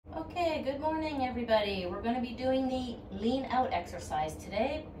Okay, good morning everybody. We're going to be doing the lean out exercise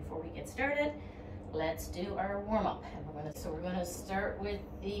today. Before we get started, let's do our warm-up. We're going to start with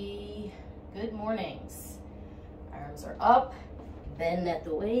the good mornings. Arms are up, bend at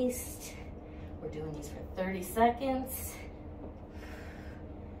the waist. We're doing these for 30 seconds.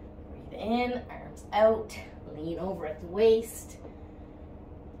 Breathe in, arms out, lean over at the waist.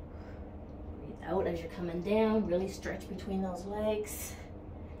 Breathe out as you're coming down, really stretch between those legs.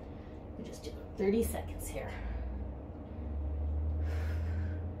 We just do 30 seconds here.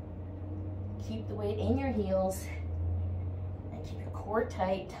 Keep the weight in your heels and keep your core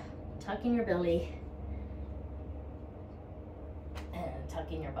tight. Tuck in your belly and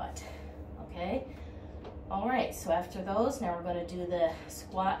tuck in your butt. Okay? All right, so after those, now we're going to do the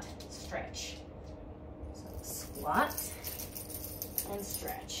squat stretch. So squat and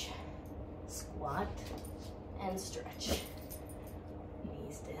stretch. Squat and stretch.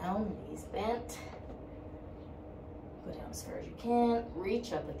 Knees down, knees bent. Go down as far as you can.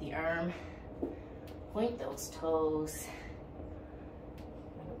 Reach up with the arm. Point those toes.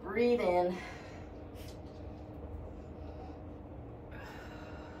 Breathe in.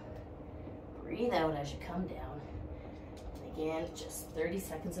 Breathe out as you come down. And again, just 30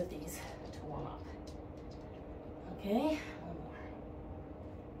 seconds of these to warm up. Okay, one more.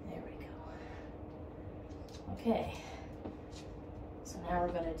 There we go. Okay. So now we're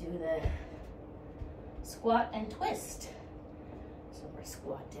going to do the squat and twist. So we're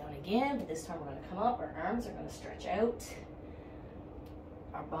squat down again, but this time we're going to come up. Our arms are going to stretch out.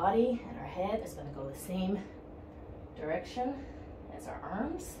 Our body and our head is going to go the same direction as our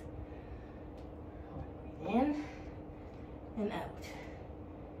arms. Breathe in and out.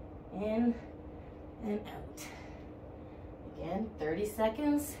 In and out. Again, 30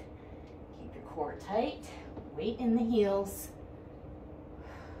 seconds. Keep your core tight. Weight in the heels.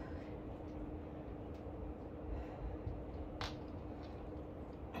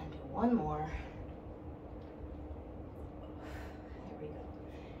 And do one more. There we go.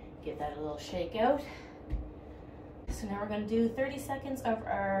 Give that a little shake out. So now we're going to do 30 seconds of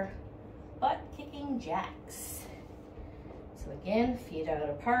our butt kicking jacks. So again, feet out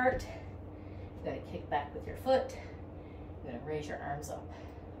apart. You're going to kick back with your foot. You're going to raise your arms up.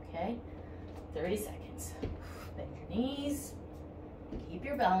 Okay? 30 seconds. Bend your knees. Keep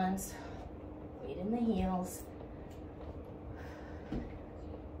your balance. Weight in the heels.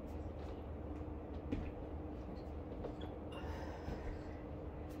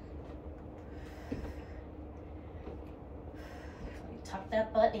 Tuck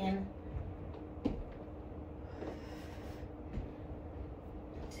that butt in.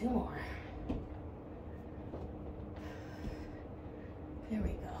 2 more. There we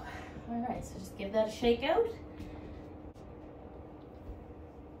go. All right, so just give that a shake out.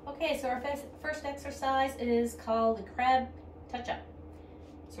 Okay, so our first exercise is called the crab touch-up.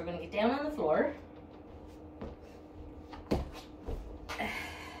 So we're going to get down on the floor.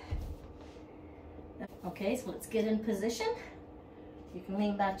 Okay, so let's get in position. You can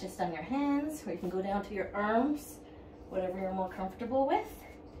lean back just on your hands, or you can go down to your arms, whatever you're more comfortable with.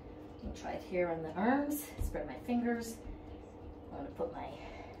 I'll try it here on the arms. Spread my fingers. I'm going to put my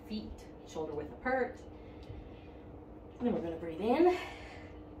feet shoulder width apart. And then we're going to breathe in.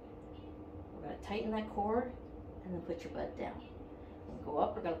 We're going to tighten that core, and then put your butt down. When we go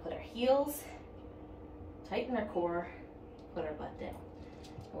up, we're going to put our heels, tighten our core, put our butt down.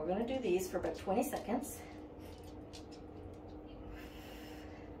 And we're going to do these for about 20 seconds.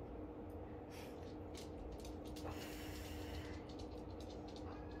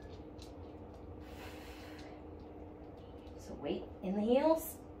 Weight in the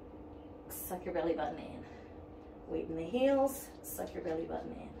heels, suck your belly button in. Weight in the heels, suck your belly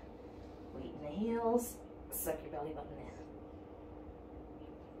button in. Weight in the heels, suck your belly button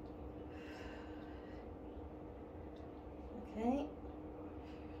in. Okay.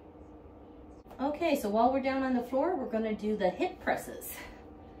 Okay, so while we're down on the floor, we're going to do the hip presses.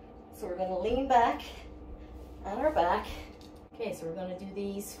 So we're going to lean back on our back. Okay, so we're going to do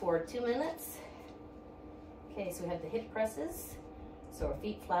these for 2 minutes. Okay, so we have the hip presses. So our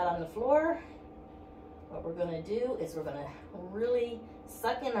feet flat on the floor. What we're going to do is we're going to really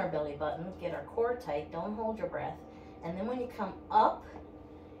suck in our belly button, get our core tight, don't hold your breath. And then when you come up,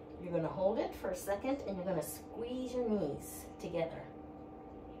 you're going to hold it for a second and you're going to squeeze your knees together.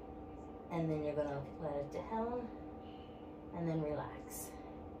 And then you're going to let it down and then relax.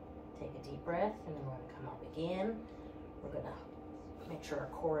 Take a deep breath and then we're going to come up again. We're going to make sure our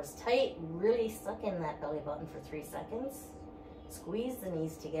core is tight. Really suck in that belly button for 3 seconds. Squeeze the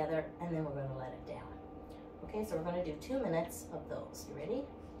knees together, and then we're going to let it down. Okay, so we're going to do 2 minutes of those. You ready?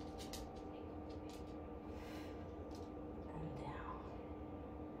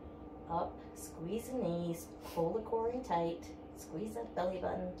 Up, squeeze the knees, pull the core in tight, squeeze that belly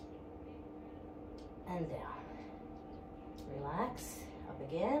button, and down. Relax, up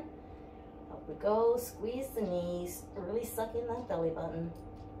again. Up we go, squeeze the knees, really suck in that belly button.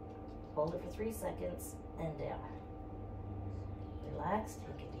 Hold it for 3 seconds, and down. Relax,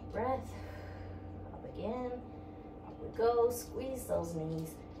 take a deep breath. Up again. Up we go, squeeze those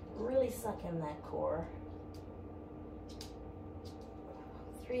knees, really suck in that core.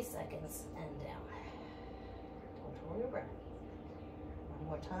 3 seconds, and down. Don't hold your breath. One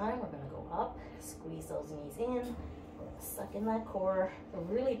more time, we're gonna go up, squeeze those knees in, suck in that core,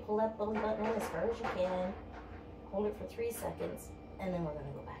 really pull that belly button in as far as you can. Hold it for 3 seconds, and then we're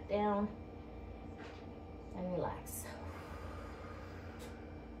gonna go back down and relax.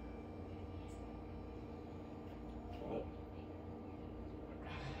 Okay.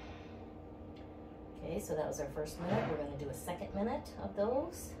 Okay, so that was our first minute. We're gonna do a second minute of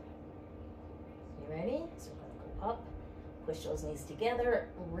those. You ready? So we're gonna go up, push those knees together,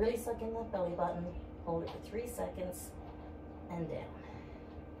 really suck in that belly button, hold it for 3 seconds, and down.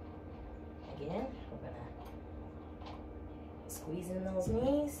 Again, we're gonna squeeze in those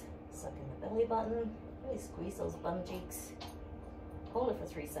knees, suck in the belly button, really squeeze those bum cheeks, hold it for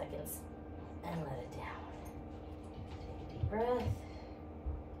 3 seconds, and let it down. Take a deep breath,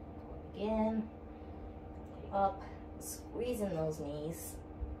 go again, go up, squeeze in those knees,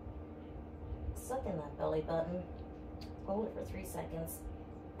 suck in that belly button, hold it for 3 seconds,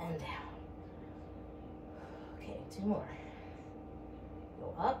 and down. Okay, 2 more.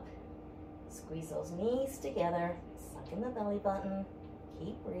 Go up, squeeze those knees together, suck in the belly button,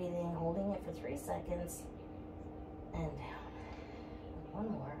 keep breathing, holding it for 3 seconds, and down. And 1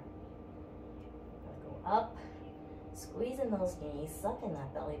 more. Go up, squeeze in those knees, suck in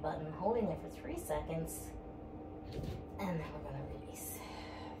that belly button, holding it for 3 seconds, and then we're gonna release.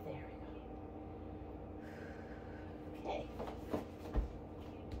 There we go. Okay.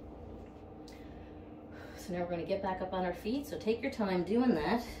 So now we're going to get back up on our feet, so take your time doing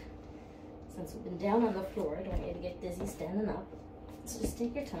that. Since we've been down on the floor, I don't want you to get dizzy standing up. So just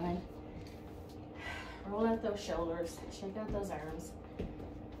take your time. Roll out those shoulders, shake out those arms,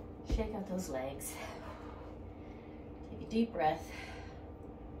 shake out those legs. Take a deep breath,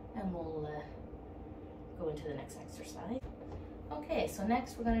 and we'll go into the next exercise. Okay, so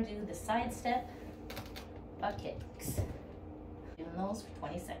next we're going to do the side step butt kicks. Doing those for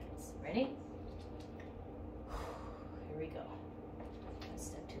 20 seconds. Ready? Here we go.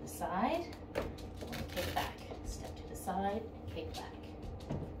 Step to the side, kick back. Step to the side, kick back.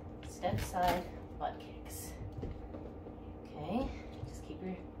 Step side, butt kicks. Okay, just keep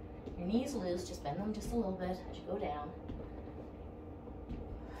your knees loose, just bend them just a little bit as you go down.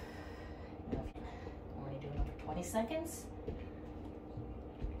 We're only doing them for 20 seconds.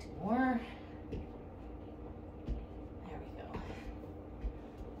 2 more.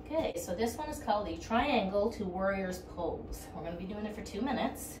 Okay, so this one is called the triangle to warrior's pose. We're going to be doing it for 2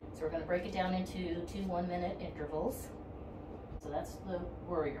 minutes. So we're going to break it down into 2 1-minute intervals. So that's the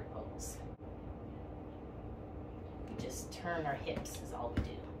warrior pose. We just turn our hips is all we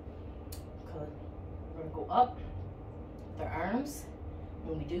do. Okay. We're going to go up with our arms.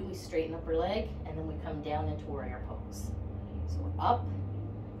 When we do, we straighten up our leg, and then we come down into warrior pose. So we're up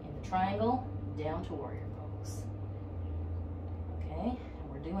in the triangle, down to warrior pose. Okay.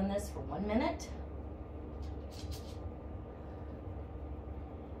 Doing this for 1 minute.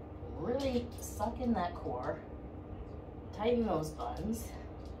 Really suck in that core, tighten those buns.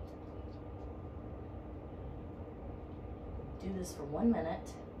 Do this for 1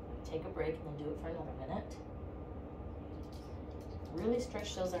 minute, take a break, and then do it for another minute. Really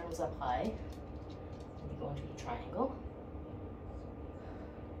stretch those arms up high, and you go into the triangle.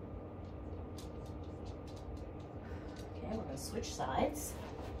 Okay, we're going to switch sides.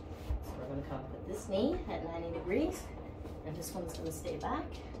 We're going to come with this knee at 90 degrees, and this one's going to stay back,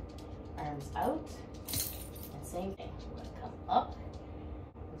 arms out, and same thing. We're going to come up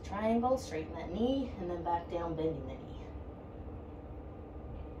with triangle, straighten that knee, and then back down, bending the knee.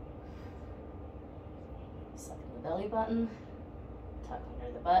 Suck in the belly button, tuck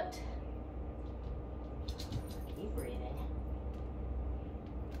under the butt, keep breathing.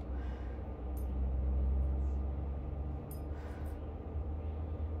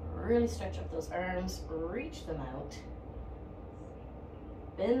 Really stretch up those arms, reach them out.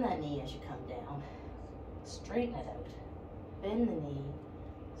 Bend that knee as you come down. Straighten it out. Bend the knee,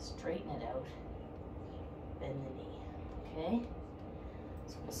 straighten it out. Bend the knee, okay?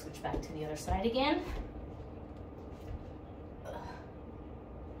 So we'll switch back to the other side again.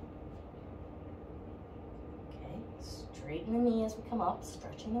 Okay, Straighten the knee as we come up,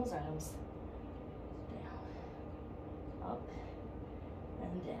 stretching those arms. Down, up,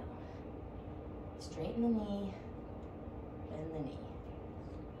 and down. Straighten the knee, bend the knee.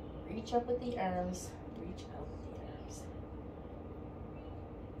 Reach up with the arms, reach out with the arms.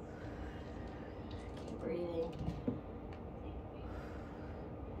 Keep breathing.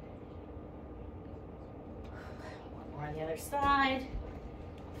 One more on the other side.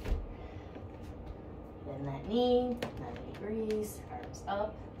 Bend that knee, 90 degrees, arms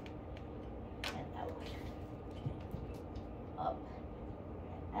up and out. Okay. Up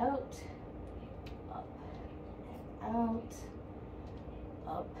and out, up and out,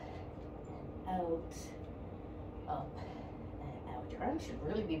 up and out, up and out. Your arms should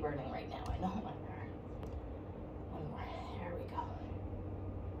really be burning right now. I know mine are. One more. There we go.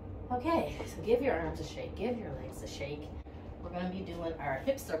 Okay, so give your arms a shake, give your legs a shake. We're going to be doing our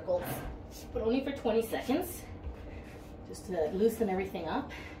hip circles, but only for 20 seconds, just to loosen everything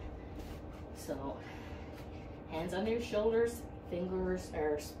up. So, hands under your shoulders, fingers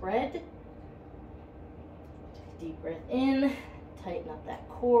are spread. Take a deep breath in, tighten up that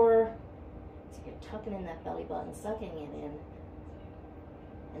core. So you're tucking in that belly button, sucking it in.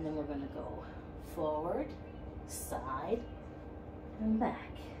 And then we're going to go forward, side, and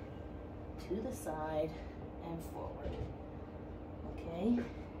back. To the side and forward. Okay.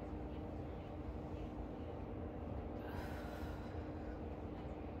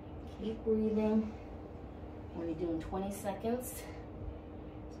 Keep breathing. We're only doing 20 seconds.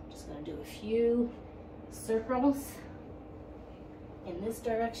 So I'm just going to do a few circles in this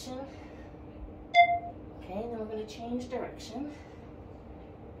direction. Okay, then we're going to change direction.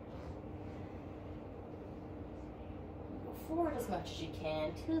 Go forward as much as you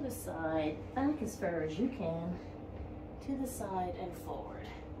can, to the side, back as far as you can. To the side and forward.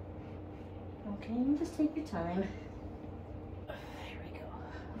 Okay, and just take your time. There we go.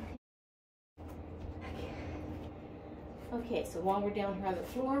 Okay, so while we're down here on the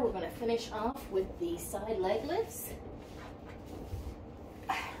floor, we're going to finish off with the side leg lifts.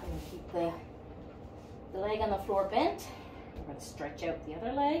 I'm going to keep the leg on the floor bent. We're going to stretch out the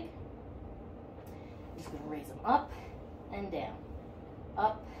other leg. I'm just going to raise them up and down,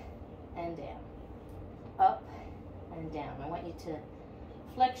 up and down, up and down. I want you to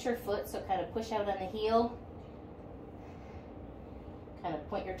flex your foot, so kind of push out on the heel, kind of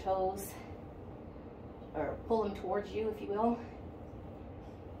point your toes, or pull them towards you, if you will.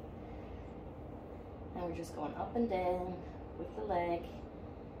 And we're just going up and down with the leg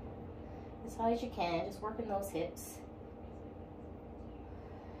as high as you can, just working those hips.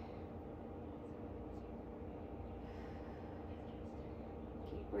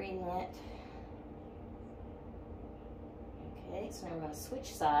 Keep breathing it. Okay, so now we're going to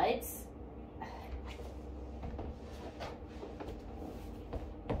switch sides.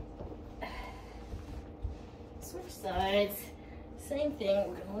 Switch sides. Same thing.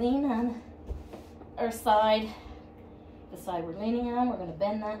 We're going to lean on our side. The side we're leaning on, we're going to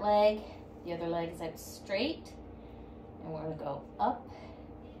bend that leg. The other leg is out straight. And we're going to go up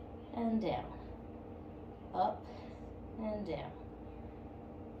and down. Up and down.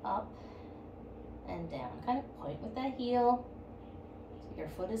 Up and down. Kind of point with that heel. Your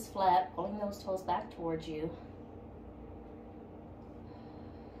foot is flat, pulling those toes back towards you.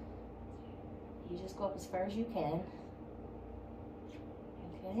 You just go up as far as you can.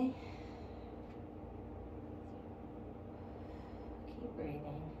 Okay. Keep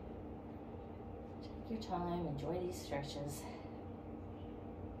breathing. Take your time, enjoy these stretches.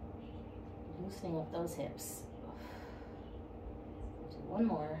 Loosening up those hips. Do one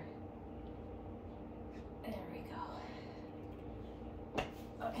more. There we go.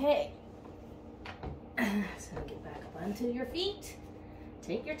 Okay. So get back up onto your feet.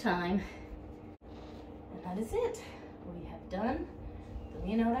 Take your time. And that is it. We have done the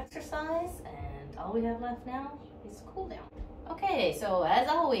lean out exercise, and all we have left now is cool down. Okay, so as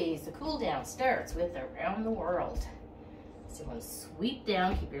always, the cool down starts with around the world. So you want to sweep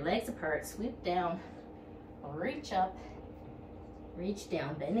down, keep your legs apart, sweep down, reach up, reach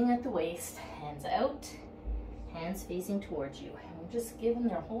down, bending at the waist, hands out, hands facing towards you. And we're just giving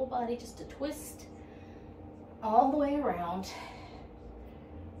their whole body just a twist all the way around.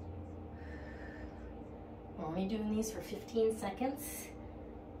 We're only doing these for 15 seconds.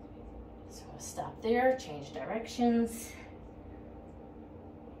 So I'm going to stop there, change directions.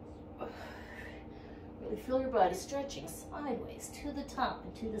 Really feel your body stretching sideways to the top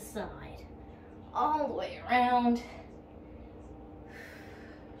and to the side, all the way around.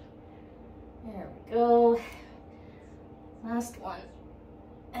 There we go. Last one.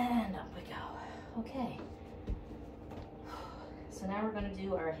 And up we go. Okay. So now we're going to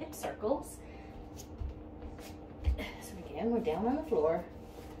do our hip circles. So again, we're down on the floor.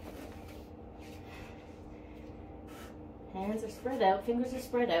 Hands are spread out, fingers are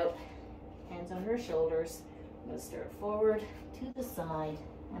spread out. Hands under our shoulders. I'm going to stir it forward, to the side,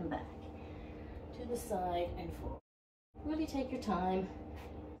 and back. To the side and forward. Really take your time.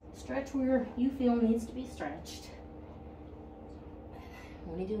 Stretch where you feel needs to be stretched.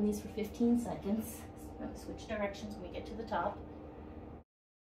 I'm only doing these for 15 seconds. I'm going to switch directions when we get to the top.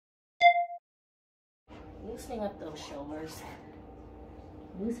 Loosening up those shoulders.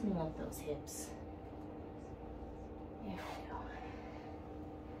 Loosening up those hips. There we go.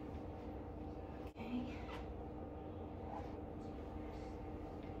 Okay.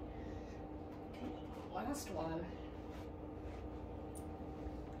 Okay, last one.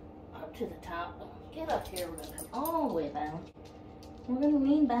 Up to the top. Get up here. We're going to come all the way down. We're going to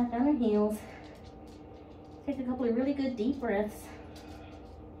lean back on our heels. Take a couple of really good deep breaths.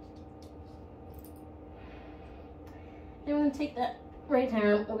 Then we're going to take that right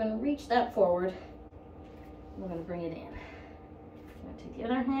arm. We're going to reach that forward. We're going to bring it in. We're going to take the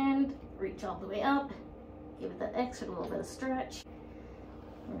other hand, reach all the way up, give it that extra little bit of stretch.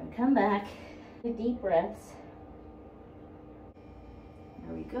 We're going to come back, take deep breaths.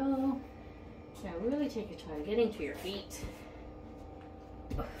 There we go. Now really take your time getting to your feet.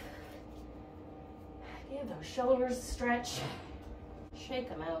 Give those shoulders a stretch. Shake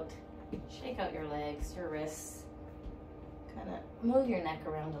them out. Shake out your legs, your wrists. Kind of move your neck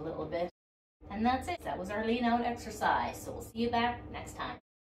around a little bit. And that's it. That was our lean out exercise. So we'll see you back next time.